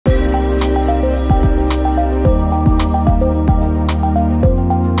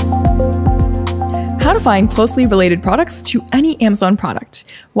identifying closely related products to any Amazon product.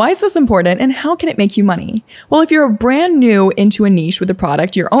 Why is this important and how can it make you money? Well, if you're brand new into a niche with a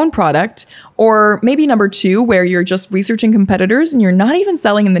product, your own product, or maybe number 2, where you're just researching competitors and you're not even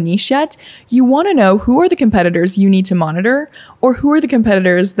selling in the niche yet, you want to know who are the competitors you need to monitor or who are the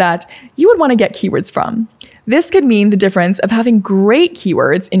competitors that you would want to get keywords from. This could mean the difference of having great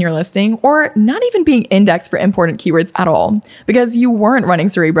keywords in your listing or not even being indexed for important keywords at all because you weren't running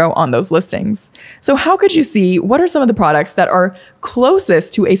Cerebro on those listings. So how could you see what are some of the products that are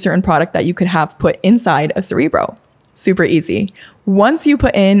closest to a certain product that you could have put inside of Cerebro? Super easy. Once you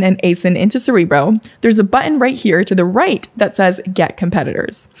put in an ASIN into Cerebro, there's a button right here to the right that says Get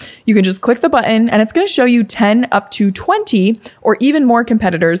Competitors. You can just click the button and it's going to show you 10 up to 20 or even more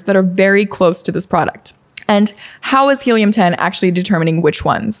competitors that are very close to this product. And how is Helium 10 actually determining which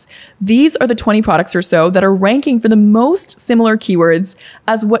ones? These are the 20 products or so that are ranking for the most similar keywords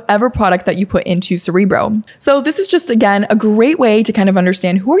as whatever product that you put into Cerebro. So this is just, again, a great way to kind of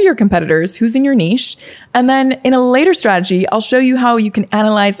understand who are your competitors, who's in your niche. And then in a later strategy, I'll show you how you can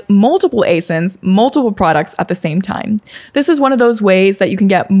analyze multiple ASINs, multiple products at the same time. This is one of those ways that you can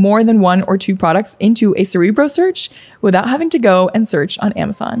get more than 1 or 2 products into a Cerebro search without having to go and search on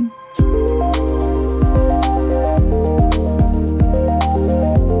Amazon.